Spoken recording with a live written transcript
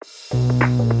Right,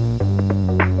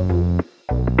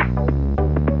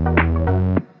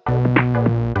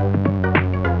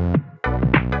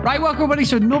 welcome everybody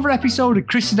to another episode of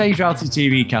Chris and Dave's Reality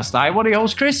TV Cast. I'm one of your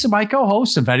hosts, Chris, and my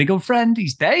co-host, a very good friend,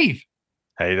 he's Dave.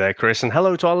 Hey there, Chris, and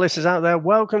hello to our listeners out there.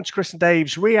 Welcome to Chris and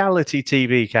Dave's Reality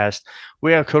TV Cast.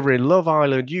 We are covering Love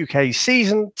Island UK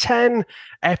Season 10,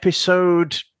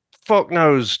 episode, fuck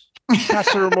knows,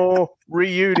 Casa Amor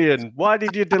reunion. Why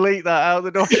did you delete that out of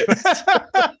the document?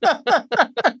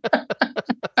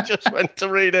 I just went to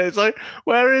read it. It's like,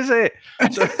 where is it?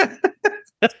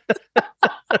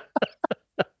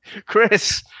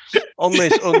 Chris, on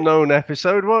this unknown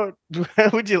episode, where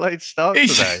would you like to start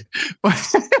today?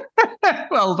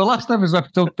 Well, the last time was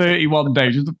episode 31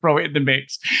 days, just to throw it in the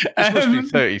mix. It must be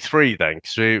 33 then,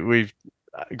 because we've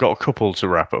got a couple to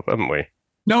wrap up, haven't we?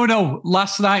 No,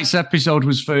 last night's episode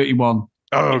was 31.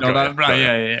 Oh, right,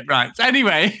 yeah, right.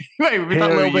 Anyway, with here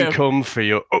that little you bit come for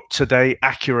your up-to-date,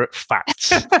 accurate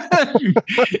facts. Make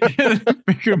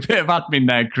a bit of admin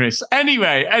there, Chris.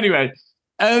 Anyway.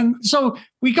 So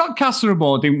we got Casa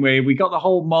Amor, didn't we? We got the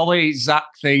whole Molly Zach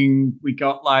thing. We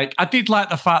got I did like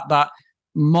the fact that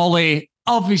Molly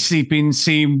obviously been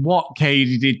seeing what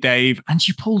Katie did, Dave, and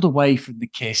she pulled away from the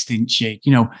kiss, didn't she?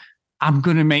 You know, I'm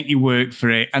going to make you work for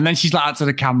it. And then she's like to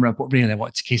the camera, but really I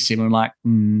wanted to kiss him. I'm like,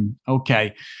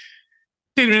 okay.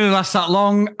 Didn't really last that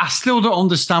long. I still don't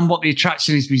understand what the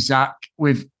attraction is with Zach,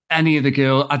 with any of the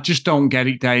girl. I just don't get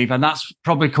it, Dave. And that's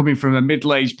probably coming from a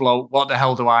middle-aged bloke. What the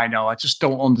hell do I know? I just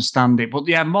don't understand it. But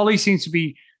yeah, Molly seems to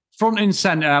be front and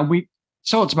center. And we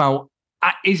talked about,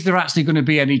 is there actually going to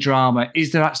be any drama?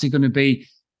 Is there actually going to be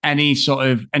any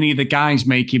of the guys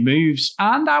making moves?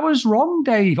 And I was wrong,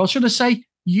 Dave. Or should I say,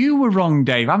 you were wrong,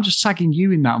 Dave. I'm just tagging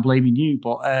you in that and blaming you.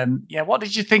 But yeah, what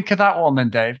did you think of that one then,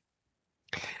 Dave?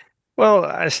 Well,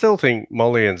 I still think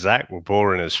Molly and Zach were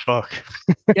boring as fuck.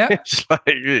 Yeah. It's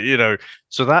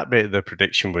so that bit of the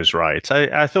prediction was right.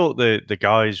 I thought the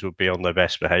guys would be on their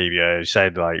best behavior. I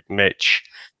said, Mitch,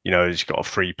 he's got a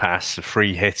free pass, a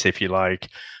free hit, if you like.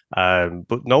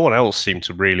 But no one else seemed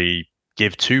to really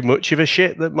give too much of a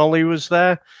shit that Molly was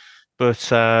there. But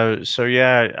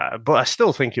but I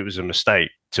still think it was a mistake,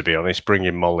 to be honest,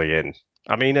 bringing Molly in.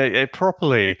 I mean,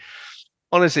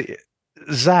 honestly,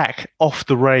 Zach off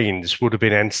the reins would have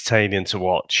been entertaining to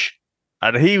watch.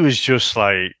 And he was just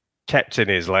kept in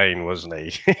his lane, wasn't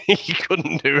he? He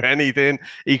couldn't do anything.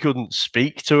 He couldn't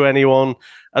speak to anyone.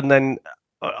 And then,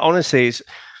 honestly,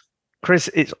 Chris,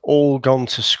 it's all gone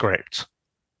to script.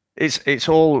 It's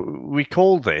all, we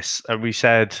called this and we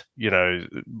said,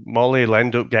 Molly will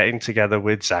end up getting together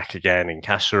with Zach again in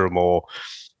Casa Amor.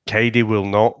 Katie will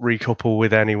not recouple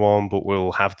with anyone, but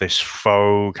will have this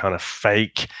faux kind of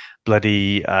fake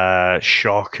bloody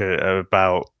shock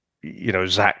about,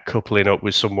 Zach coupling up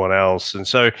with someone else. And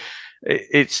so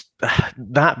it's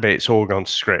that bit's all gone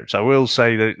to script. I will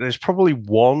say that there's probably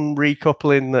one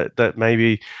recoupling that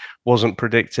maybe wasn't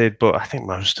predicted, but I think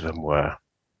most of them were.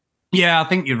 Yeah, I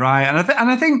think you're right. And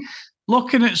I think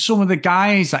looking at some of the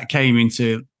guys that came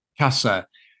into Casa,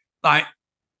 like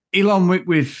Elon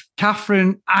with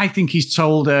Catherine, I think he's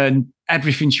told her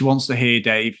everything she wants to hear,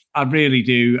 Dave. I really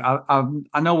do.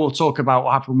 I know we'll talk about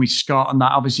what happened with Scott and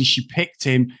that obviously she picked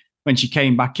him when she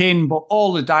came back in, but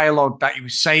all the dialogue that he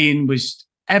was saying was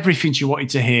everything she wanted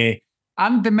to hear.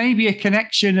 And there may be a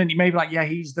connection and you may be like, yeah,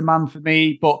 he's the man for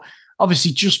me. But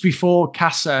obviously just before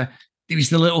Casa, there was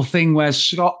the little thing where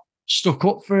Scott stuck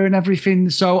up for her and everything.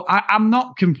 So I'm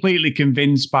not completely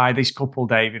convinced by this couple,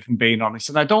 Dave, if I'm being honest.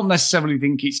 And I don't necessarily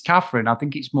think it's Catherine. I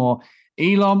think it's more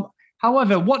Elon.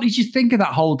 However, what did you think of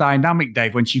that whole dynamic,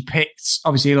 Dave, when she picked,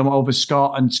 obviously, Elon over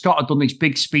Scott, and Scott had done this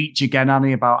big speech again,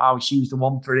 Annie, about how she was the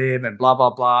one for him and blah,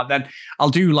 blah, blah. And then I'll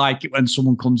do like it when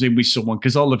someone comes in with someone,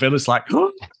 because all the villains like,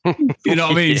 oh, you know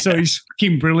what I mean? Yeah. So it's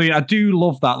fucking brilliant. I do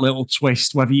love that little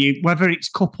twist, whether it's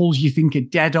couples you think are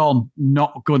dead on,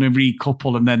 not going to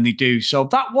recouple, and then they do. So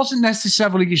that wasn't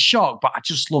necessarily a shock, but I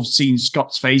just love seeing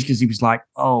Scott's face because he was like,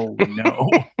 oh, no.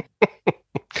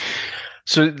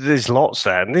 So there's lots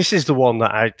there, and this is the one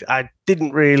that I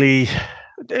didn't really.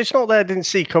 It's not that I didn't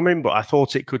see coming, but I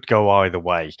thought it could go either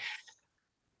way.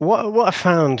 What I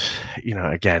found,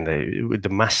 again, with the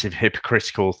massive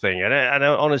hypocritical thing, and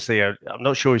honestly, I'm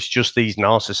not sure it's just these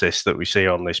narcissists that we see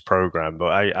on this program,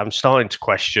 but I'm starting to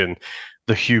question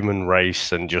the human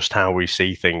race and just how we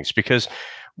see things, because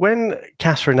when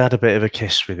Catherine had a bit of a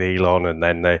kiss with Elon and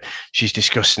then she's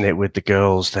discussing it with the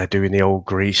girls, they're doing the old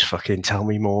Grease fucking tell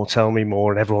me more,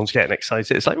 and everyone's getting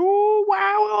excited. It's like, oh,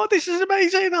 wow, oh, this is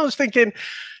amazing. I was thinking,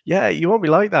 yeah, you won't be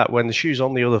like that when the shoe's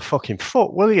on the other fucking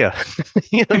foot, will you?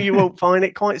 You won't find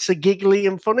it quite so giggly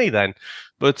and funny then.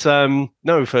 But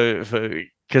no, for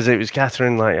because it was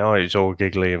Catherine, like, oh, it was all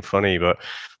giggly and funny. But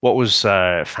what was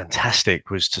fantastic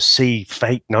was to see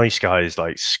fake nice guys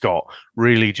like Scott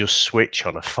really just switch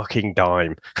on a fucking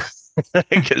dime.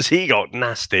 Because he got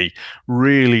nasty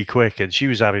really quick, and she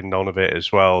was having none of it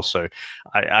as well. So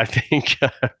I think,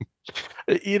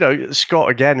 Scott,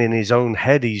 again, in his own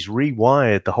head, he's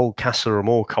rewired the whole Casa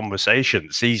Amor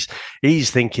conversations. He's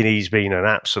thinking he's been an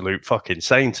absolute fucking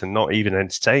saint and not even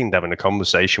entertained having a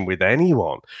conversation with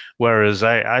anyone. Whereas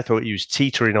I thought he was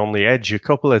teetering on the edge a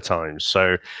couple of times.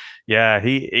 So yeah,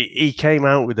 he came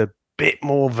out with a bit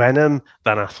more venom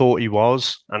than I thought he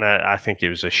was, and I think it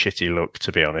was a shitty look,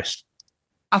 to be honest.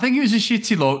 I think it was a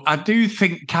shitty look. I do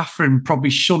think Catherine probably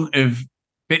shouldn't have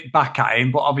bit back at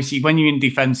him, but obviously when you're in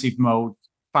defensive mode,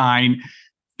 fine.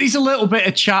 There's a little bit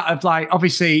of chat of like,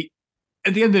 obviously,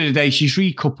 at the end of the day, she's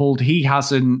recoupled, he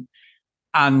hasn't,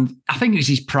 and I think it's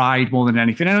his pride more than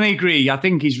anything. And I agree, I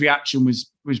think his reaction was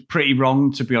pretty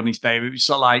wrong, to be honest, Dave. It was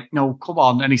sort of like, no, come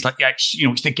on. And he's like, yeah,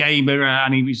 it's the game,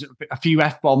 and he was a few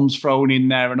F-bombs thrown in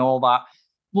there and all that.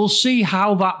 We'll see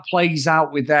how that plays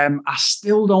out with them. I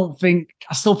still think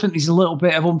there's a little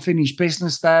bit of unfinished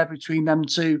business there between them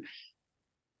two.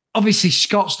 Obviously,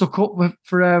 Scott stuck up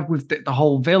for her with the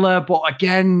whole villa. But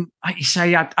again, like you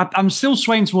say, I'm still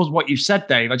swaying towards what you've said,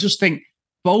 Dave. I just think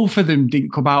both of them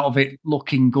didn't come out of it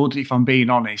looking good, if I'm being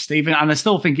honest. And I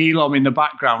still think Elam in the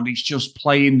background, he's just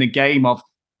playing the game of,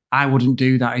 I wouldn't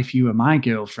do that if you were my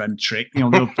girlfriend trick,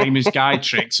 the famous guy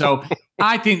trick. So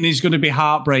I think there's going to be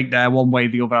heartbreak there one way or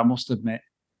the other, I must admit.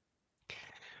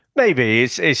 Maybe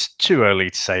it's too early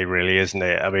to say, really, isn't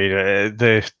it? I mean,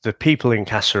 the people in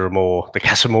Casa Amor, the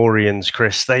Casamorians,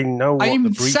 Chris, they know what the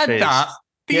brief is. That.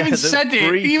 He even said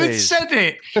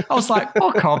it. I was like,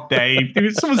 fuck off, Dave.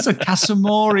 Someone said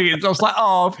Casamorians. I was like,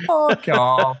 oh, fuck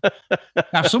off.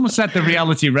 Now, if someone said the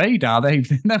reality radar, then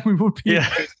we would be in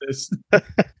business.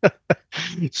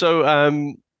 So,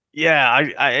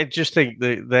 I just think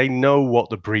that they know what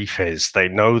the brief is. They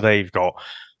know they've got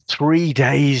 3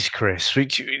 days, Chris,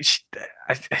 which it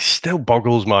still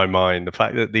boggles my mind. The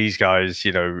fact that these guys,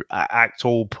 act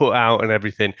all put out and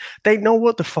everything. They know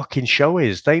what the fucking show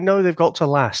is. They know they've got to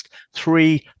last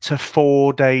 3 to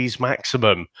 4 days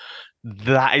maximum.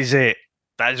 That is it.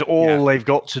 That is all they've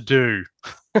got to do.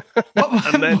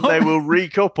 And then they will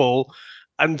recouple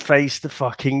and face the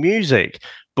fucking music.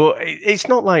 But it's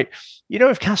not like,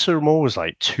 if Casa Amor was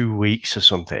like 2 weeks or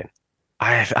something,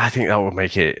 I think that would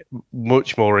make it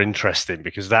much more interesting,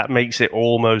 because that makes it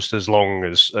almost as long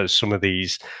as some of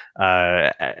these,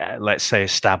 let's say,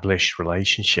 established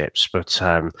relationships. But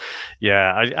I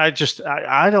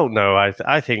don't know.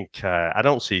 I think I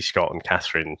don't see Scott and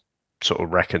Catherine sort of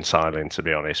reconciling, to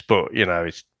be honest. But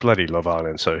it's bloody Love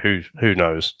Island, so who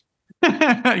knows?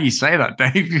 You say that,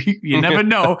 Dave. You never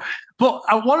know. But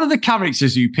one of the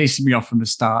characters who pissed me off from the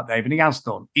start, Dave, and he has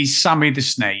done, is Sammy the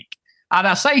Snake. And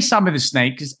I say Sammy the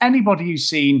Snake because anybody who's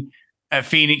seen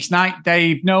Phoenix Night,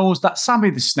 Dave, knows that Sammy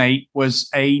the Snake was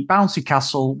a bouncy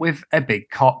castle with a big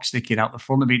cock sticking out the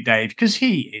front of it, Dave, because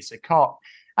he is a cock.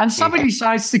 And Sammy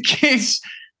decides to kiss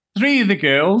 3 of the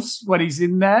girls when he's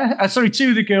in there. 2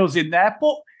 of the girls in there.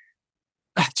 But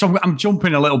so I'm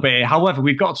jumping a little bit here. However,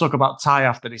 we've got to talk about Ty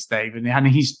after this, Dave, and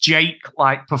his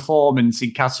Jake-like performance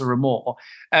in Casa Amor.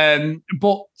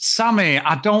 But Sammy,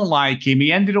 I don't like him.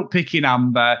 He ended up picking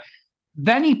Amber.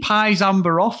 Then he pies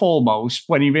Amber off almost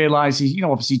when he realizes,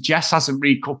 obviously Jess hasn't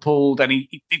recoupled, and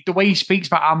the way he speaks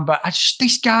about Amber,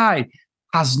 this guy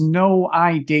has no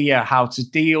idea how to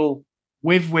deal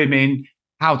with women,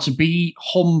 how to be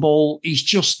humble. He's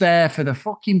just there for the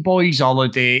fucking boys'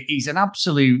 holiday. He's an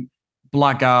absolute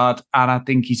blackguard, and I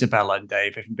think he's a bellend,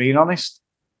 Dave, if I'm being honest.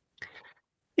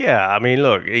 Yeah, I mean,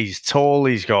 look, he's tall,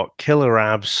 he's got killer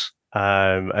abs.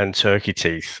 And turkey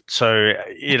teeth. So,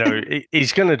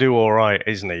 he's going to do all right,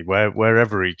 isn't he?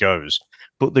 Wherever he goes.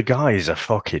 But the guy is a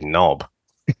fucking knob.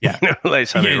 Yeah.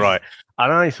 Let's have it right.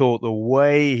 And I thought the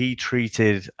way he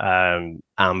treated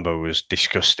Amber was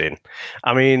disgusting.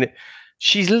 I mean,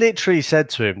 she's literally said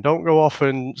to him, don't go off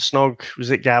and snog, was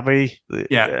it Gabby?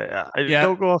 Yeah.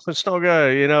 Don't go off and snog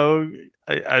her,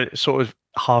 I sort of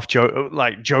half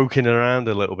joking around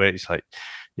a little bit. It's like,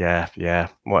 yeah,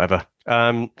 whatever.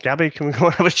 Gabby, can we go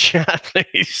and have a chat,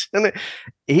 please? And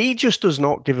he just does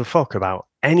not give a fuck about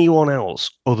anyone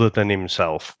else other than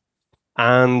himself.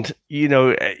 And,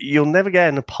 you'll never get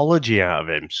an apology out of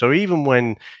him. So even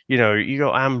when, you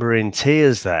got Amber in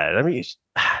tears there, I mean,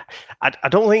 I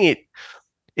don't think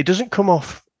it doesn't come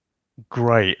off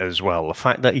great as well. The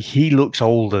fact that he looks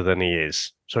older than he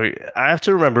is. So I have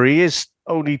to remember he is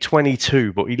only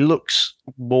 22, but he looks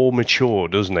more mature,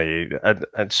 doesn't he?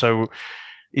 And so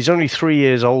he's only 3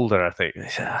 years older, I think.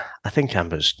 I think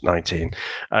Amber's 19.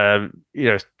 A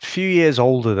few years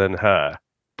older than her,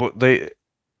 but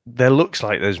there looks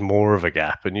like there's more of a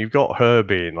gap, and you've got her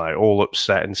being like all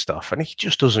upset and stuff, and he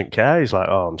just doesn't care. He's like,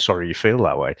 "Oh, I'm sorry you feel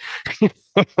that way."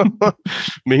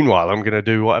 Meanwhile, I'm going to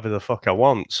do whatever the fuck I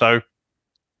want. So,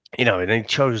 and he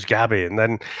chose Gabby, and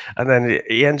then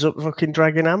he ends up fucking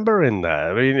dragging Amber in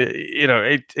there. I mean,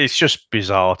 it's just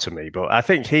bizarre to me. But I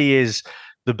think he is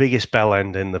the biggest bell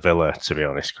end in the villa, to be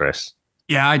honest, Chris.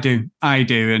 Yeah, I do.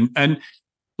 And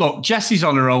look, Jessie's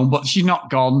on her own, but she's not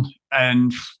gone.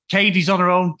 And Katie's on her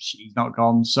own. She's not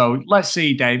gone. So let's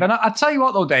see, Dave. And I tell you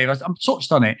what, though, Dave, I'm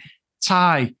touched on it.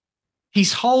 Ty,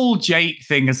 his whole Jake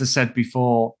thing, as I said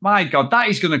before, my God, that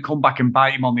is going to come back and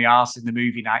bite him on the arse in the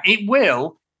movie night. It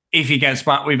will if he gets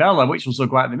back with Ella, which we'll talk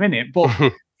about in a minute. But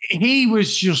he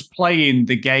was just playing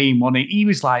the game on it. He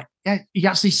was like, yeah, he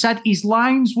actually said his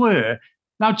lines were,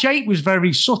 now, Jake was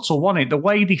very subtle, wasn't it? The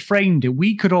way they framed it,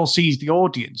 we could all see as the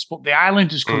audience, but the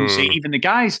Islanders couldn't see it. Even the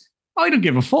guys, I don't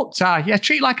give a fuck, Ty. Yeah,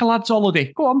 treat it like a lad's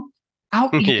holiday. Go on.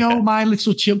 Out you go, my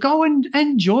little chill. Go and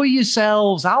enjoy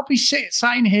yourselves. I'll be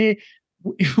sitting here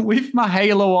with my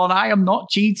halo on. I am not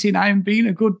cheating. I am being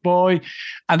a good boy.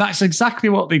 And that's exactly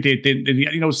what they did, didn't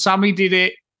they? Sammy did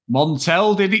it.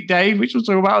 Montel did it, Dave, which we'll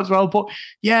talk about as well. But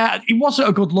yeah, it wasn't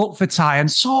a good look for Ty, and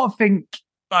sort of think,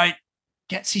 like,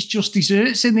 gets his just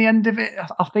desserts in the end of it,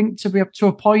 I think, to be up to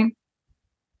a point.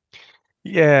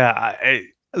 Yeah,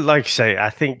 like I say, I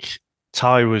think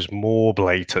Ty was more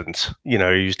blatant. He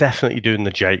was definitely doing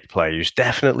the Jake play. He was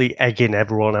definitely egging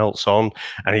everyone else on.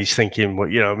 And he's thinking,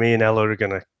 well, me and Ella are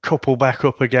going to couple back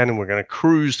up again and we're going to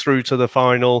cruise through to the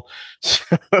final.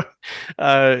 So,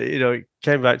 it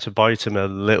came back to bite him a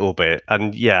little bit.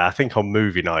 And yeah, I think on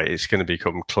movie night, it's going to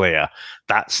become clear.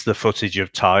 That's the footage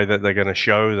of Ty that they're going to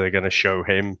show. They're going to show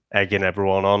him egging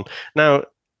everyone on. Now,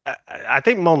 I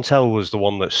think Montel was the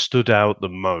one that stood out the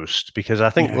most because I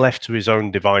think left to his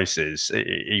own devices,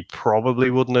 he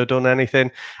probably wouldn't have done anything.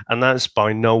 And that's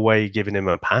by no way giving him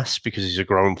a pass because he's a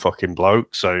grown fucking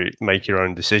bloke. So make your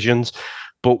own decisions.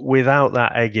 But without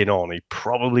that egging on, he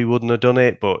probably wouldn't have done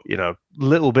it. But,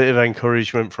 little bit of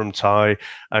encouragement from Ty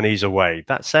and he's away.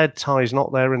 That said, Ty's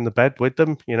not there in the bed with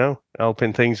them,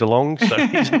 helping things along. So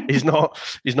he's not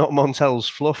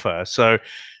Montel's fluffer. So,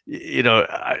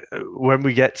 when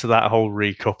we get to that whole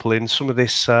recoupling, some of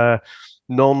this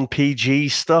non-PG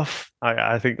stuff,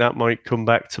 I think that might come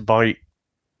back to bite.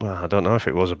 Well, I don't know if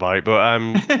it was a bite, but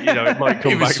it might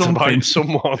come back to bite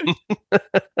someone.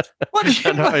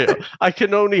 I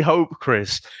can only hope,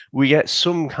 Chris, we get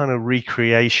some kind of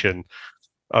recreation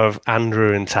of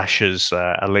Andrew and Tasha's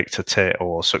I licked a tit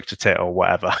or sucked a tit or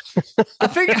whatever. I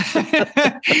think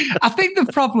the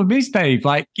problem is, Dave,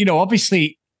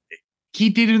 obviously he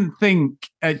didn't think,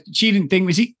 she didn't think,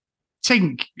 was it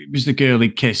Tink? It was the girl he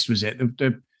kissed, was it?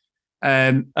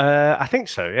 I think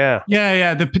so, yeah.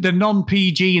 Yeah, the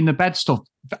non-PG in the bed stuff.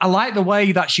 I like the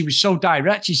way that she was so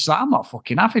direct. She's like, I'm not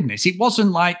fucking having this. It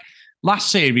wasn't like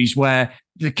last series where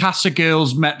the Casa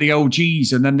girls met the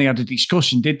OGs and then they had a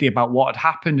discussion, did they, about what had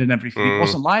happened and everything. It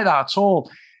wasn't like that at all.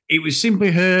 It was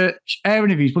simply her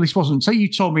airing of his, well, this wasn't. So you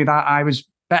told me that I was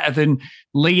better than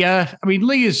Leah. I mean,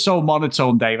 Leah's so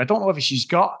monotone, Dave. I don't know whether she's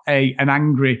got an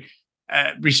angry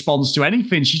response to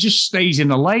anything. She just stays in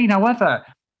the lane. However,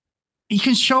 he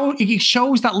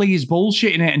shows that Leah's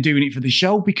bullshitting it and doing it for the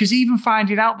show, because even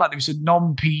finding out that there was a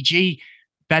non-PG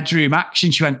bedroom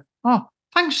action, she went, oh,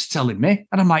 thanks for telling me.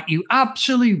 And I'm like, you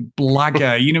absolute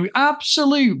blagger,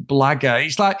 absolute blagger.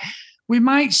 It's like, we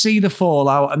might see the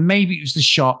fallout and maybe it was the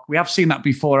shock. We have seen that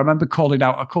before. I remember calling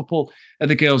out a couple of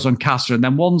the girls on Casa, and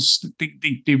then once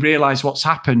they realise what's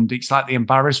happened, it's like the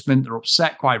embarrassment, they're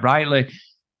upset, quite rightly.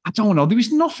 I don't know. There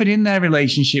was nothing in their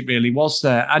relationship, really, was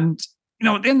there? And,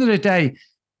 at the end of the day,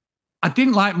 I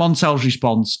didn't like Montel's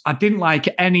response. I didn't like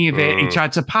any of it. He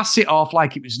tried to pass it off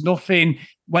like it was nothing.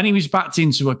 When he was backed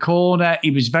into a corner,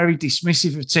 he was very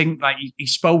dismissive of Tink. Like he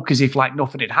spoke as if like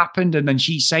nothing had happened. And then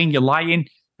she's saying, you're lying.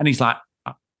 And he's like,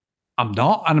 I'm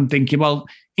not. And I'm thinking, well,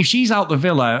 if she's out the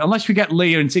villa, unless we get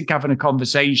Leah and Tink having a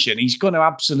conversation, he's going to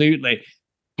absolutely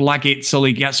blag it till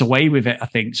he gets away with it, I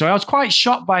think. So I was quite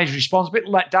shocked by his response, a bit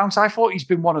let down. So I thought he's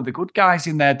been one of the good guys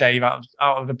in there, Dave, out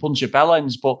of a bunch of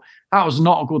bellends. But that was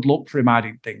not a good look for him, I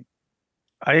didn't think.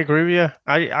 I agree with you.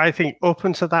 I think up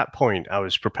until that point, I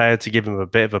was prepared to give him a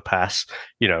bit of a pass,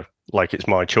 like it's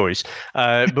my choice.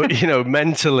 But,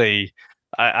 mentally,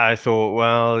 I thought,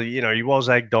 well, he was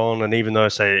egged on, and even though I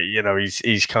say,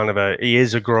 he's kind of he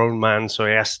is a grown man, so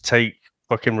he has to take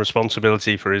fucking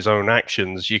responsibility for his own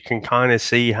actions. You can kind of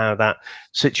see how that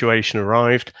situation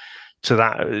arrived to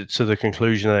the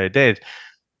conclusion that it did.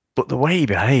 But the way he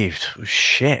behaved was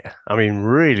shit. I mean,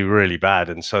 really, really bad.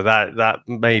 And so that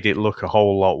made it look a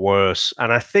whole lot worse.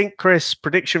 And I think, Chris,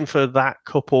 prediction for that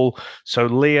couple. So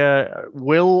Leah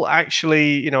will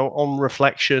actually, on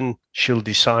reflection, she'll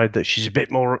decide that she's a bit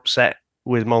more upset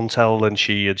with Montel than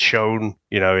she had shown,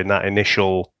 in that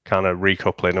initial kind of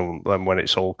recoupling and when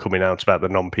it's all coming out about the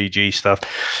non-PG stuff.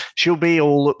 She'll be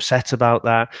all upset about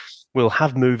that. We'll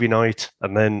have movie night,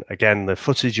 and then again, the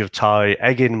footage of Ty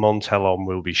egging Montel on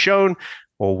will be shown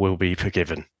or will be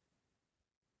forgiven.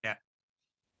 Yeah,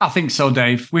 I think so,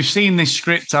 Dave. We've seen this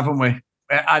script, haven't we?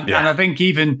 And I think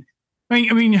even,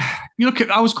 I mean, you look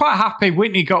at, I was quite happy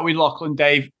Whitney got with Lachlan,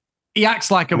 Dave. He acts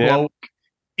like a bloke.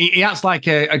 He acts like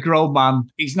a grown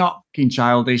man. He's not fucking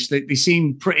childish. They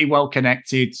seem pretty well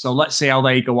connected. So let's see how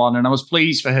they go on. And I was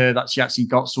pleased for her that she actually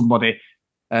got somebody.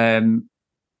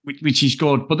 Which is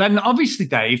good. But then obviously,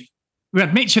 Dave, we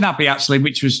had Mitch and Abby actually,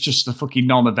 which was just a fucking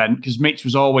non-event because Mitch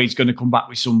was always going to come back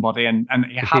with somebody and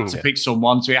he had to pick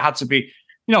someone. So it had to be,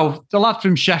 the lad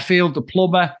from Sheffield, the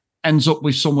plumber, ends up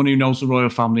with someone who knows the royal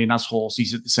family and has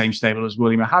horses at the same stable as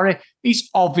William and Harry. He's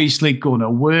obviously going to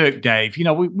work, Dave. We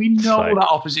know that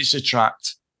opposites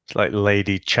attract. It's like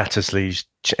Lady Chattersley's.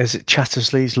 Is it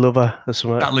Chattersley's lover or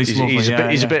something?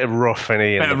 He's a bit rough, isn't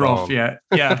he? A bit rough, yeah.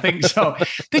 Yeah, I think so.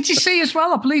 Did you see as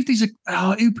well? I believe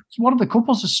one of the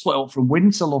couples has split up from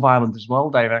Windsor, Love Island as well,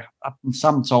 Dave.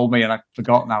 Sam told me and I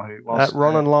forgot now who it was.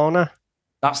 Ron and Lana?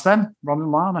 That's them, Ron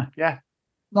and Lana, yeah.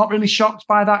 Not really shocked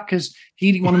by that because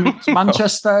he didn't want to move to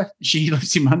Manchester. She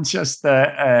lives in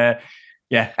Manchester.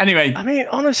 Yeah. Anyway, I mean,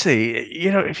 honestly,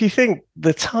 if you think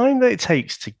the time that it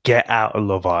takes to get out of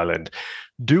Love Island,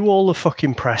 do all the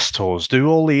fucking press tours, do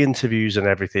all the interviews and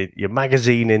everything, your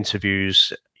magazine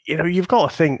interviews, you've got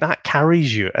to think that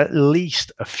carries you at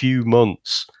least a few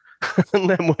months. And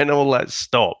then when all that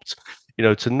stopped,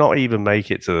 to not even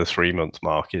make it to the 3-month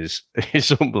mark is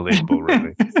unbelievable,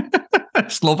 really.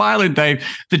 It's Love Island, Dave.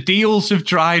 The deals have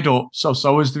dried up,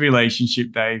 so is the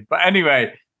relationship, Dave. But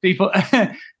anyway, people...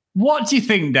 What do you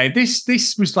think, Dave? This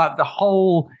was like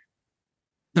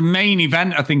the main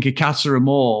event, I think, of Casa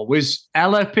Amor was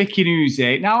Ella picking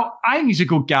Uzi. Now, I think he's a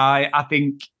good guy. I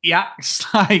think he acts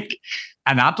like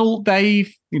an adult,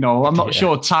 Dave. I'm not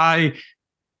sure Ty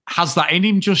has that in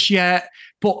him just yet.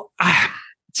 But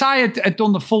Ty had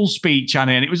done the full speech, and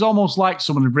it was almost like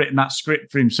someone had written that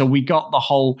script for him. So we got the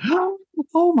whole,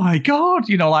 oh my God,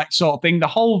 sort of thing. The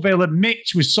whole villain.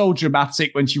 Mitch was so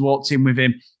dramatic when she walked in with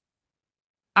him.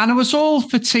 And it was all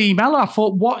for Team Ella. I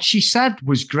thought what she said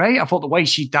was great. I thought the way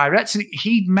she directed it,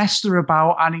 he messed her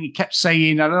about and he kept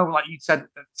saying, I don't know, like you said at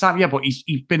the time, yeah, but he's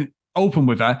been open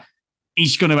with her.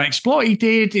 He's going to explore. He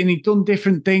did, and he'd done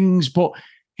different things, but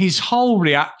his whole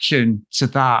reaction to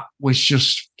that was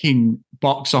just fucking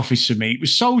box office for me. It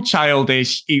was so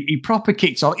childish. He proper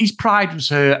kicked off. His pride was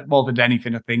hurt more than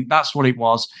anything, I think. That's what it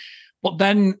was. But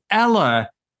then Ella,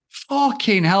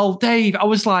 fucking hell, Dave, I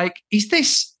was like, is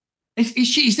this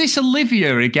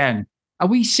Olivia again? Are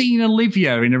we seeing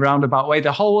Olivia in a roundabout way?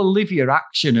 The whole Olivia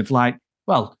action of like,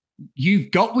 well,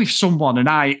 you've got with someone,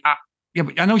 and yeah,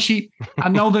 but I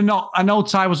know they're not. I know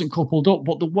Ty wasn't coupled up,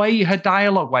 but the way her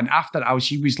dialogue went after that,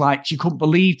 she was like, she couldn't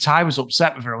believe Ty was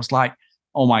upset with her. I was like,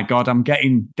 oh my God, I'm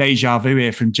getting deja vu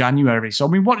here from January. So, I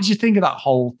mean, what did you think of that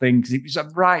whole thing? Because it was a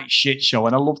right shit show,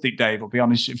 and I loved it, Dave, I'll be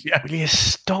honest with you. Will you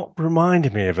stop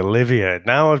reminding me of Olivia?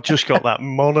 Now I've just got that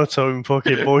monotone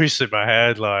fucking voice in my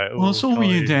head, like, what's up with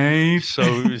you, Dave?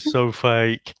 So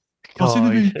fake.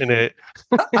 In it.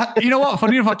 You know what?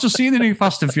 Funny enough, I've just seen the new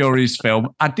Fast and Furious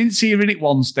film. I didn't see her in it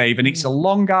once, Dave, and it's a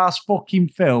long ass fucking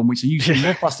film, which I usually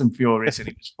love Fast and Furious, and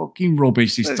it was fucking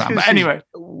rubbish this time. But anyway,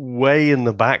 way in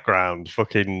the background,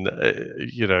 fucking,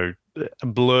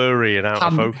 blurry and out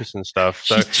of focus and stuff.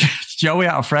 So Joey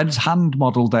out of Friends hand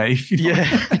model, Dave.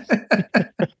 Yeah.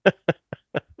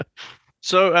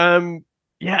 So,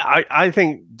 yeah, I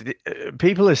think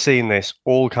people are seeing this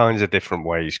all kinds of different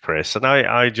ways, Chris. And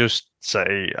I just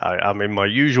say I'm in my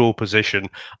usual position.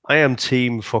 I am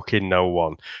team fucking no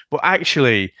one. But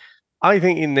actually, I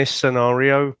think in this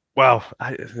scenario, well,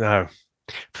 no,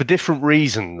 for different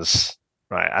reasons,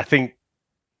 right? I think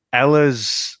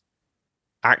Ella's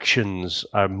actions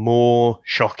are more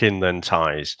shocking than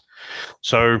Ty's.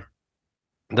 So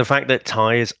the fact that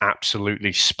Ty has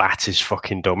absolutely spat his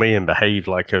fucking dummy and behaved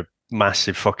like a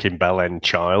massive fucking bell-end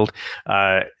child,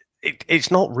 it's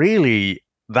not really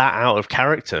that out of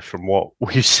character from what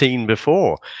we've seen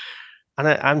before.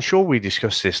 and I'm sure we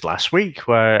discussed this last week,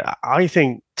 where I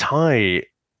think Ty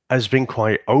has been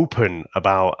quite open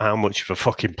about how much of a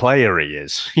fucking player he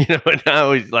is. And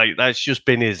now he's like, that's just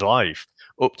been his life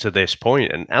up to this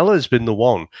point. And Ella's been the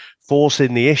one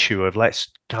forcing the issue of let's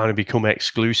kind of become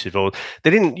exclusive. Or they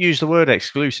didn't use the word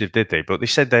exclusive, did they? But they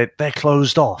said they're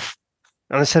closed off.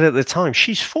 And I said at the time,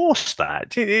 she's forced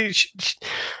that.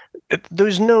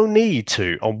 There's no need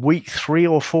to, on week 3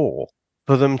 or 4,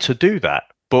 for them to do that.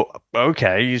 But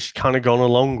okay, he's kind of gone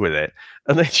along with it.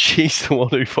 And then she's the one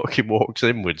who fucking walks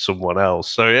in with someone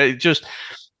else. So I just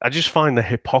find the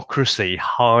hypocrisy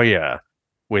higher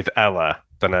with Ella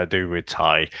than I do with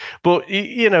Ty. But,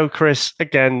 Chris,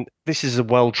 again, this is a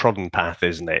well-trodden path,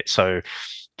 isn't it? So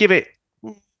give it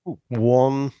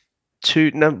 1,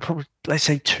 2, no, probably, let's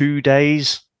say 2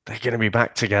 days. They're going to be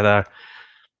back together.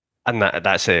 And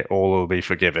that's it. All will be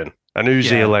forgiven. And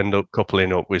Uzi will end up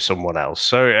coupling up with someone else.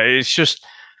 So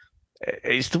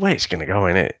it's the way it's going to go,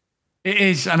 isn't it? It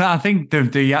is. And I think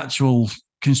the actual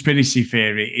conspiracy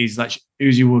theory is that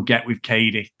Uzi will get with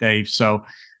Katie, Dave. So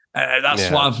that's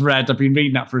what I've read. I've been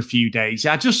reading that for a few days.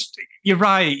 You're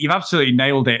right. You've absolutely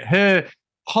nailed it. Her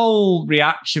whole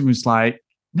reaction was like,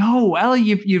 no, Ella,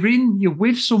 you're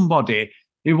with somebody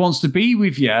who wants to be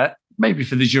with you, maybe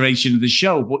for the duration of the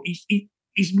show, but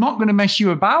he's not going to mess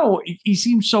you about. He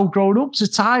seems so grown up to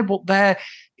Ty, but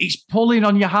he's pulling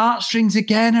on your heartstrings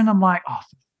again. And I'm like, oh,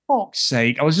 for fuck's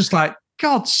sake. I was just like,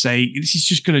 God's sake, this is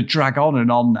just going to drag on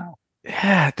and on now.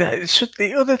 Yeah,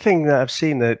 the other thing that I've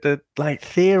seen, the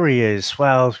theory is,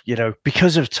 well,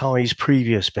 because of Ty's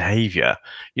previous behaviour,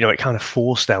 it kind of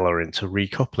forced Ella into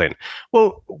recoupling.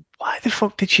 Well, why the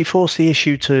fuck did she force the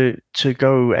issue to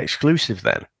go exclusive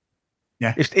then?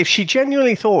 Yeah. If she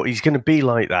genuinely thought he's going to be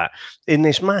like that in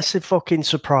this massive fucking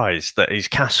surprise that is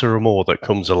Casa Amor that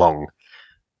comes along,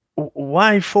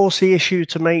 why force the issue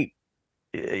to make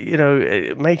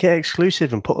it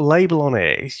exclusive and put a label on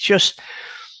it? It's just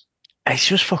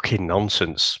fucking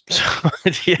nonsense. So,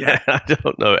 I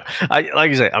don't know. Like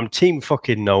I say, I'm team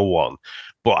fucking no one,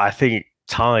 but I think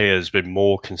Ty has been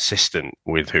more consistent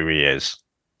with who he is.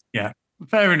 Yeah.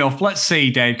 Fair enough. Let's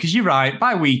see, Dave, because you're right.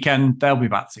 By weekend, they'll be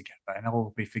back together and all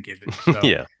will be forgiven. So.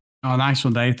 Yeah. Oh, nice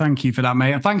one, Dave. Thank you for that,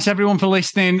 mate. And thanks, everyone, for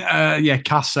listening.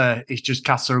 Casa is just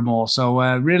Casa Amor. So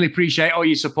really appreciate all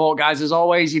your support, guys, as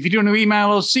always. If you do want to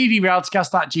email us,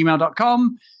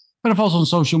 cdrealitycast@gmail.com. But of course, on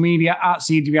social media,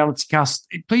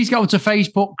 @cdrealitycast. Please go to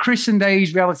Facebook, Chris and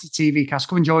Dave's Reality TV Cast.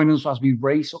 Come and join us as we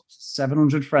race up to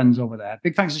 700 friends over there.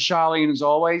 Big thanks to Charlene, as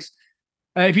always.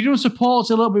 If you do want to support us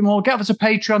a little bit more, get over to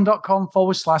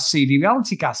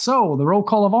patreon.com/cdrealitycast. So the roll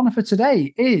call of honour for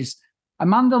today is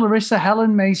Amanda, Larissa,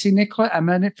 Helen, Macy, Nicola,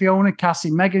 Emma, Fiona,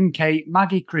 Cassie, Megan, Kate,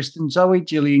 Maggie, Kristen, Zoe,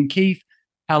 Gillian, Keith,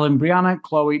 Helen, Brianna,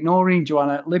 Chloe, Noreen,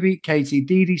 Joanna, Libby, Katie,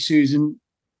 Dee Dee, Susan,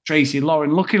 Tracy,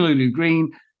 Lauren, Lucky Lulu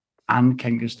Green, and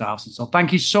Ken Gustafson. So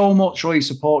thank you so much for your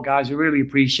support, guys. We really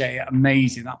appreciate it.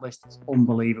 Amazing. That list is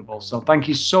unbelievable. So thank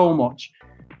you so much.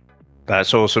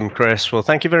 That's awesome, Chris. Well,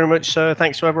 thank you very much, sir.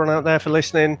 Thanks to everyone out there for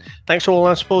listening. Thanks to all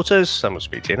our supporters, and we'll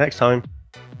speak to you next time.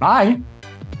 Bye.